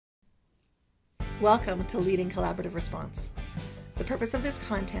Welcome to Leading Collaborative Response. The purpose of this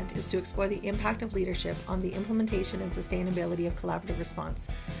content is to explore the impact of leadership on the implementation and sustainability of collaborative response,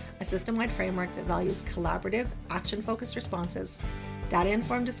 a system-wide framework that values collaborative, action-focused responses,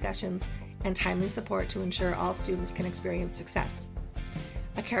 data-informed discussions, and timely support to ensure all students can experience success.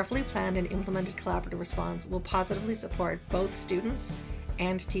 A carefully planned and implemented collaborative response will positively support both students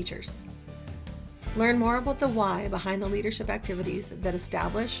and teachers. Learn more about the why behind the leadership activities that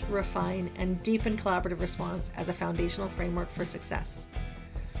establish, refine, and deepen collaborative response as a foundational framework for success.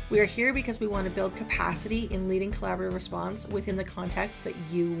 We are here because we want to build capacity in leading collaborative response within the context that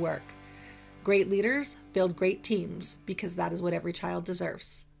you work. Great leaders build great teams because that is what every child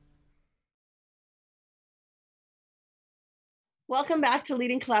deserves. Welcome back to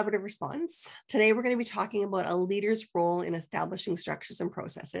Leading Collaborative Response. Today we're going to be talking about a leader's role in establishing structures and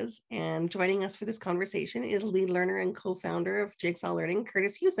processes. And joining us for this conversation is lead learner and co-founder of Jigsaw Learning,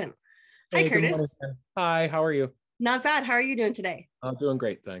 Curtis Hewson. Hi, Curtis. Good morning. Hi, how are you? Not bad. How are you doing today? I'm doing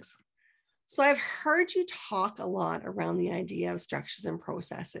great, thanks. So I've heard you talk a lot around the idea of structures and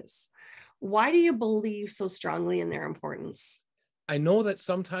processes. Why do you believe so strongly in their importance? I know that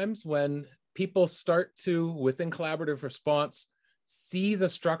sometimes when people start to, within collaborative response, see the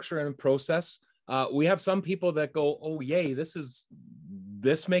structure and process, we have some people that go, oh, yay,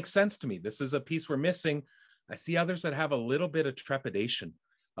 this makes sense to me. This is a piece we're missing. I see others that have a little bit of trepidation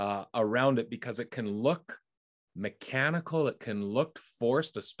around it because it can look mechanical. It can look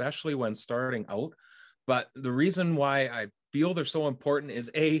forced, especially when starting out. But the reason why I feel they're so important is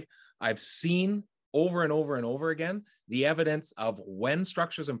I've seen over and over and over again the evidence of when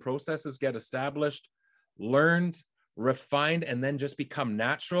structures and processes get established, learned, refined, and then just become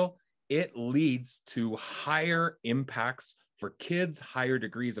natural, it leads to higher impacts for kids, higher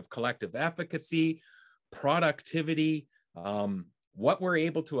degrees of collective efficacy, productivity. What we're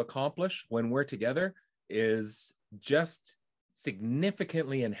able to accomplish when we're together is just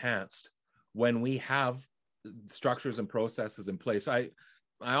significantly enhanced when we have structures and processes in place. I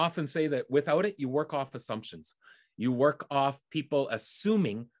often say that without it, you work off assumptions. You work off people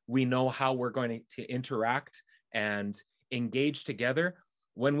assuming we know how we're going to interact and engage together.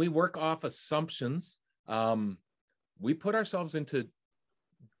 When we work off assumptions, we put ourselves into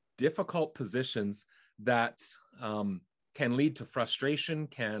difficult positions that can lead to frustration,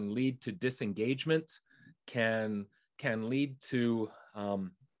 can lead to disengagement, can lead to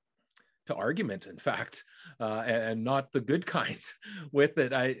argument, in fact, and not the good kind with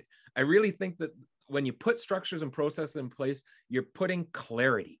it. I really think that when you put structures and processes in place, you're putting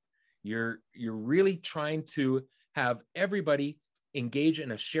clarity. You're really trying to have everybody engage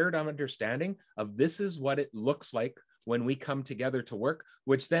in a shared understanding of this is what it looks like when we come together to work,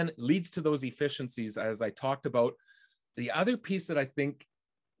 which then leads to those efficiencies, as I talked about. The other piece that I think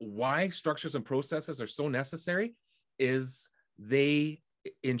why structures and processes are so necessary is they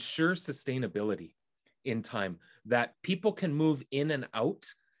ensure sustainability in time, that people can move in and out.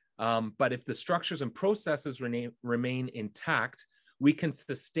 But if the structures and processes remain intact, we can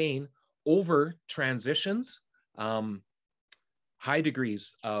sustain over transitions, high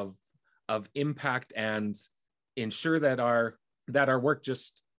degrees of impact, and ensure that our work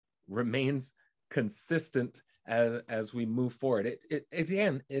just remains consistent as we move forward.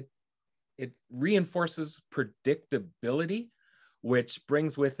 It reinforces predictability, which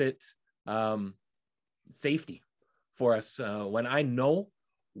brings with it safety for us. When I know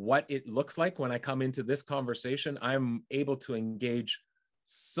what it looks like when I come into this conversation, I'm able to engage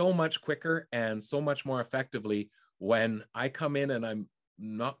so much quicker and so much more effectively when I come in and I'm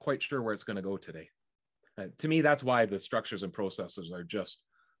not quite sure where it's going to go today. To me, that's why the structures and processes are just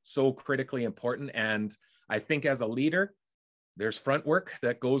so critically important. And I think as a leader, there's front work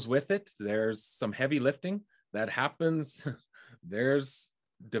that goes with it. There's some heavy lifting that happens. There's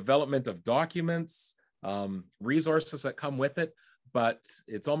development of documents, resources that come with it. But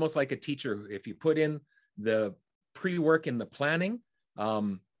it's almost like a teacher. If you put in the pre-work in the planning,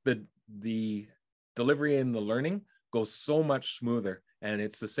 the delivery and the learning goes so much smoother. And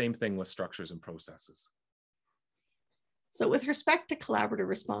it's the same thing with structures and processes. So with respect to collaborative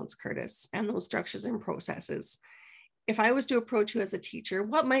response, Curtis, and those structures and processes, if I was to approach you as a teacher,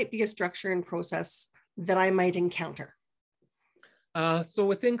 what might be a structure and process that I might encounter? So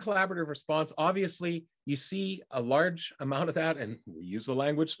within collaborative response, obviously, you see a large amount of that, and we use the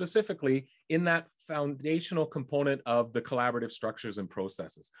language specifically in that foundational component of the collaborative structures and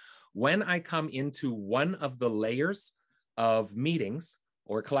processes. When I come into one of the layers of meetings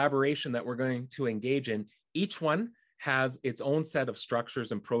or collaboration that we're going to engage in, each one has its own set of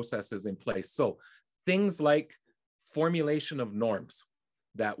structures and processes in place. So things like formulation of norms,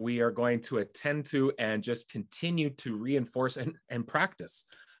 that we are going to attend to and just continue to reinforce and practice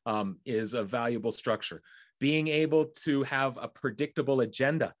is a valuable structure. Being able to have a predictable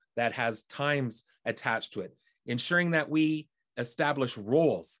agenda that has times attached to it, ensuring that we establish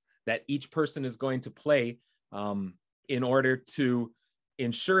roles that each person is going to play in order to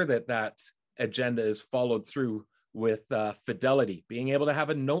ensure that that agenda is followed through with fidelity, being able to have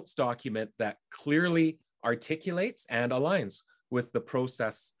a notes document that clearly articulates and aligns with the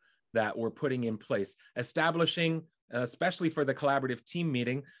process that we're putting in place, establishing, especially for the collaborative team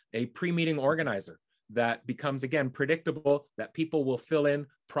meeting, a pre-meeting organizer that becomes, again, predictable, that people will fill in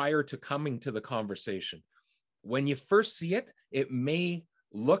prior to coming to the conversation. When you first see it, it may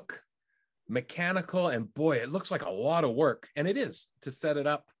look mechanical and boy, it looks like a lot of work, and it is to set it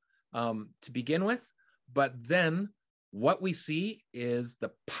up to begin with. But then what we see is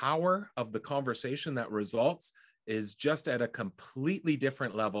the power of the conversation that results is just at a completely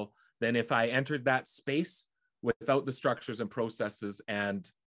different level than if I entered that space without the structures and processes. And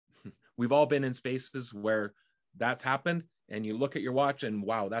we've all been in spaces where that's happened, and you look at your watch and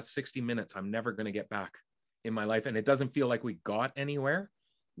wow, that's 60 minutes I'm never going to get back in my life. And it doesn't feel like we got anywhere.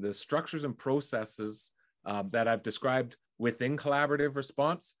 The structures and processes that I've described within collaborative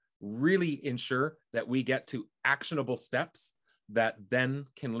response really ensure that we get to actionable steps that then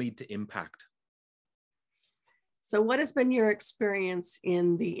can lead to impact. So what has been your experience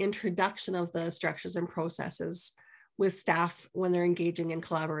in the introduction of the structures and processes with staff when they're engaging in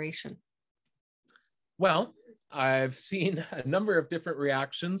collaboration? Well, I've seen a number of different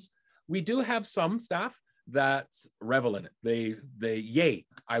reactions. We do have some staff that revel in it. They yay,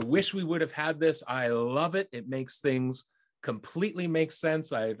 I wish we would have had this. I love it. It makes things completely make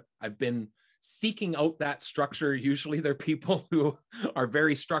sense. I've been seeking out that structure. Usually they're people who are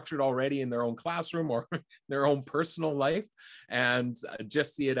very structured already in their own classroom or their own personal life, and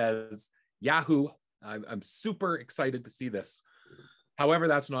just see it as Yahoo. I'm super excited to see this. However,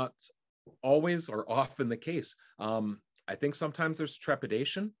 that's not always or often the case. I think sometimes there's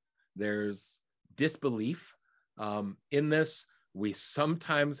trepidation, there's disbelief in this. We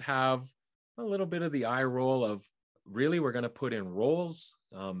sometimes have a little bit of the eye roll of, really, we're going to put in roles?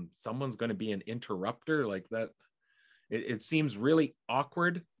 Someone's going to be an interrupter like that. It seems really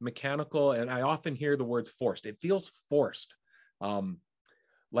awkward, mechanical, and I often hear the words forced. It feels forced.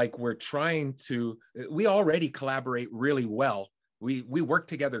 Like we're trying to, we already collaborate really well. We work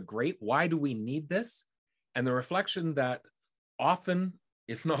together great. Why do we need this? And the reflection that often,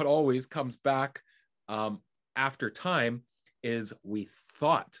 if not always, comes back after time is, we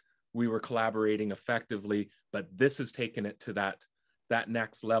thought we were collaborating effectively, but this has taken it to that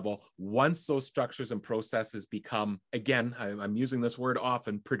next level. Once those structures and processes become, again, I'm using this word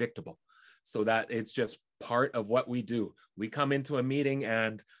often, predictable, so that it's just part of what we do. We come into a meeting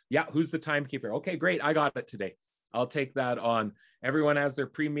and, yeah, who's the timekeeper? Okay, great, I got it today. I'll take that on. Everyone has their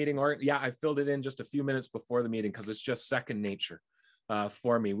pre-meeting, or yeah, I filled it in just a few minutes before the meeting because it's just second nature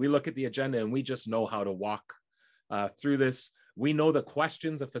for me. We look at the agenda and we just know how to walk through this. We know the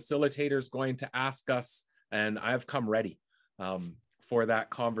questions a facilitator is going to ask us, and I've come ready for that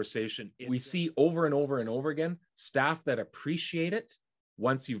conversation. We see over and over and over again staff that appreciate it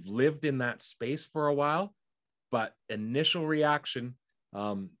once you've lived in that space for a while, but initial reaction,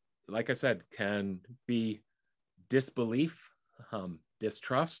 like I said, can be disbelief,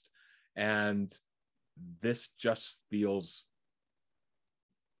 distrust, and this just feels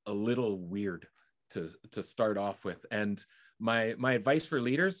a little weird to start off with. And my advice for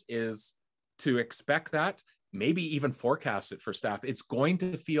leaders is to expect that, maybe even forecast it for staff. It's going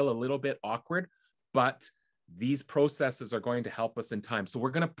to feel a little bit awkward, but these processes are going to help us in time. So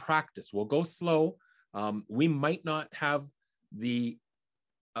we're going to practice. We'll go slow. We might not have the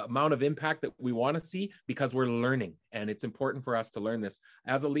amount of impact that we want to see because we're learning, and it's important for us to learn this.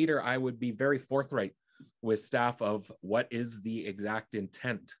 As a leader, I would be very forthright with staff of what is the exact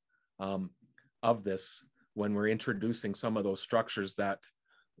intent of this when we're introducing some of those structures that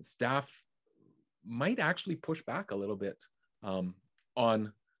staff might actually push back a little bit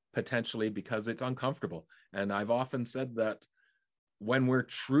on, potentially because it's uncomfortable. And I've often said that when we're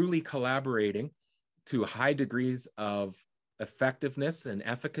truly collaborating to high degrees of effectiveness and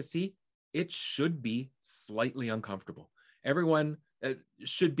efficacy, it should be slightly uncomfortable. Everyone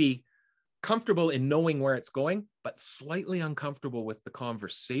should be comfortable in knowing where it's going, but slightly uncomfortable with the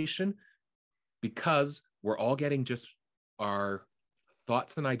conversation, because we're all getting just our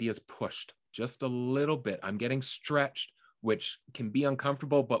thoughts and ideas pushed just a little bit. I'm getting stretched, which can be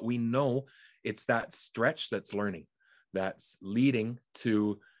uncomfortable, but we know it's that stretch that's learning, that's leading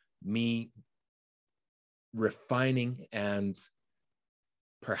to me refining and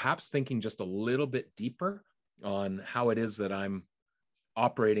perhaps thinking just a little bit deeper on how it is that I'm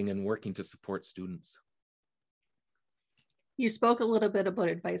operating and working to support students. You spoke a little bit about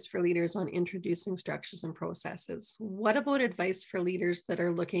advice for leaders on introducing structures and processes. What about advice for leaders that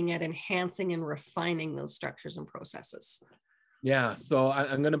are looking at enhancing and refining those structures and processes? Yeah, so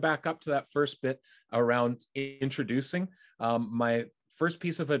I'm going to back up to that first bit around introducing. My first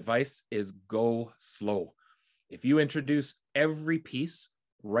piece of advice is go slow. If you introduce every piece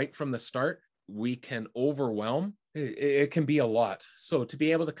right from the start, we can overwhelm. It can be a lot. So to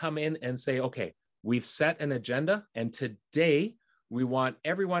be able to come in and say, okay, we've set an agenda, and today we want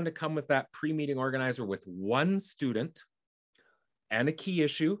everyone to come with that pre-meeting organizer with one student and a key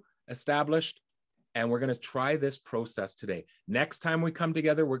issue established, and we're going to try this process today. Next time we come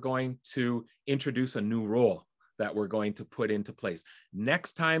together, we're going to introduce a new role that we're going to put into place.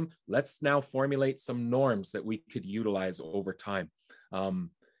 Next time, let's now formulate some norms that we could utilize over time.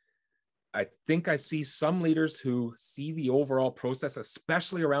 I think I see some leaders who see the overall process,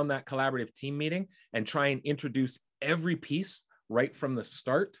 especially around that collaborative team meeting, and try and introduce every piece right from the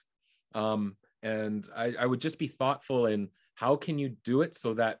start. And I would just be thoughtful in how can you do it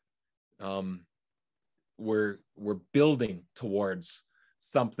so that we're building towards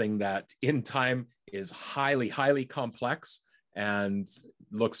something that in time is highly, highly complex and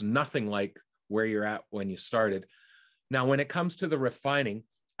looks nothing like where you're at when you started. Now, when it comes to the refining,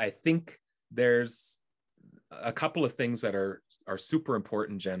 I think there's a couple of things that are super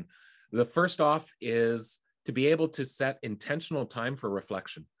important, Jen. The first off is to be able to set intentional time for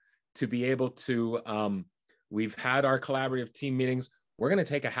reflection, to be able to, we've had our collaborative team meetings. We're going to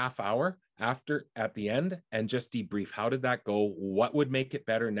take a half hour at the end and just debrief. How did that go? What would make it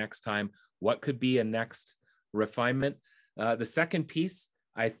better next time? What could be a next refinement? The second piece,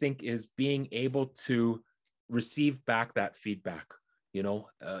 I think, is being able to receive back that feedback.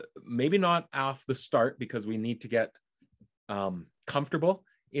 Maybe not off the start because we need to get comfortable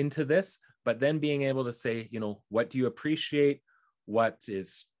into this, but then being able to say, what do you appreciate?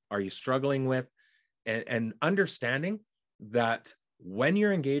 Are you struggling with? And understanding that when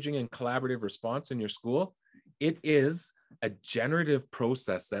you're engaging in collaborative response in your school, it is a generative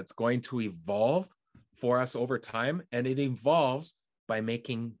process that's going to evolve for us over time. And it evolves by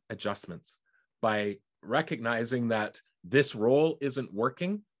making adjustments, by recognizing that this role isn't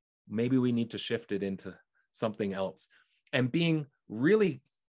working. Maybe we need to shift it into something else, and being really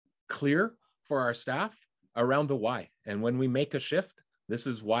clear for our staff around the why. And when we make a shift, this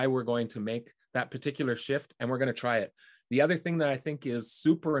is why we're going to make that particular shift, and we're going to try it. The other thing that I think is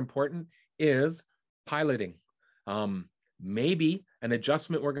super important is piloting. Maybe an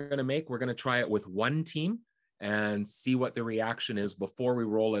adjustment we're going to make, we're going to try it with one team and see what the reaction is before we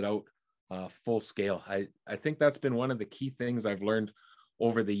roll it out full scale. I think that's been one of the key things I've learned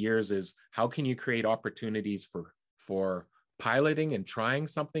over the years is how can you create opportunities for piloting and trying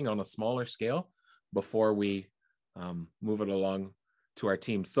something on a smaller scale before we move it along to our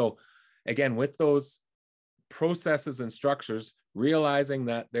team. So again, with those processes and structures, realizing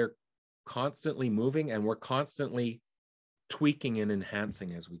that they're constantly moving and we're constantly tweaking and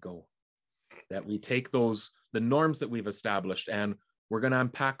enhancing as we go, that we take the norms that we've established and we're going to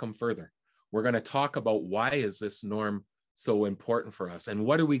unpack them further. We're going to talk about why is this norm so important for us, and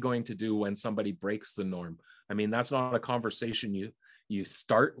what are we going to do when somebody breaks the norm? I mean, that's not a conversation you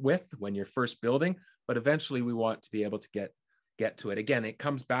start with when you're first building, but eventually we want to be able to get to it. Again, it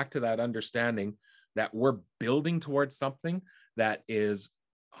comes back to that understanding that we're building towards something that is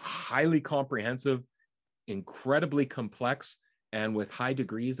highly comprehensive, incredibly complex, and with high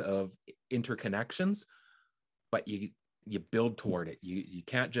degrees of interconnections, but you build toward it. You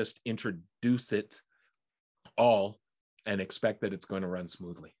can't just introduce it all and expect that it's going to run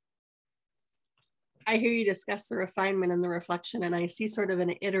smoothly. I hear you discuss the refinement and the reflection, and I see sort of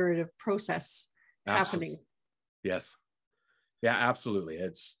an iterative process happening. Yes. Yeah, absolutely.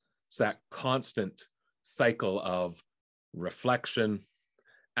 It's that constant cycle of reflection,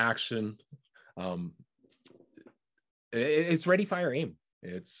 action. It's ready, fire, aim.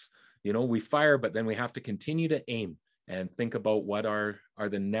 It's, we fire, but then we have to continue to aim and think about what are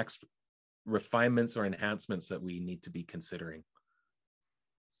the next refinements or enhancements that we need to be considering.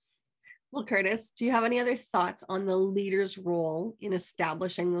 Well, Curtis, do you have any other thoughts on the leader's role in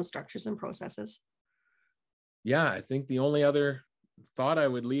establishing those structures and processes? Yeah, I think the only other thought I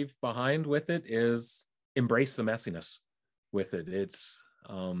would leave behind with it is embrace the messiness with it. It's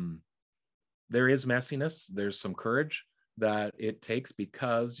there is messiness. There's some courage that it takes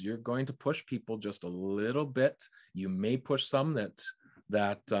because you're going to push people just a little bit. You may push some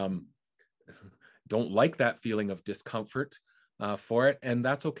that don't like that feeling of discomfort. for it, and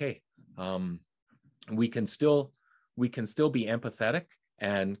that's okay. We can still be empathetic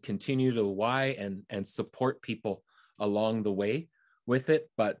and continue to why and support people along the way with it,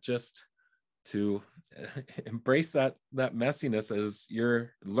 but just to embrace that messiness as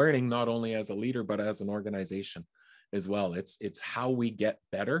you're learning, not only as a leader but as an organization as well. It's how we get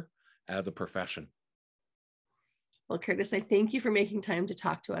better as a profession. Well, Curtis, I thank you for making time to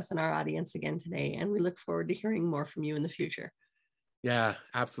talk to us and our audience again today, and we look forward to hearing more from you in the future. Yeah,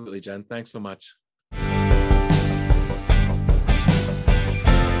 absolutely, Jen. Thanks so much.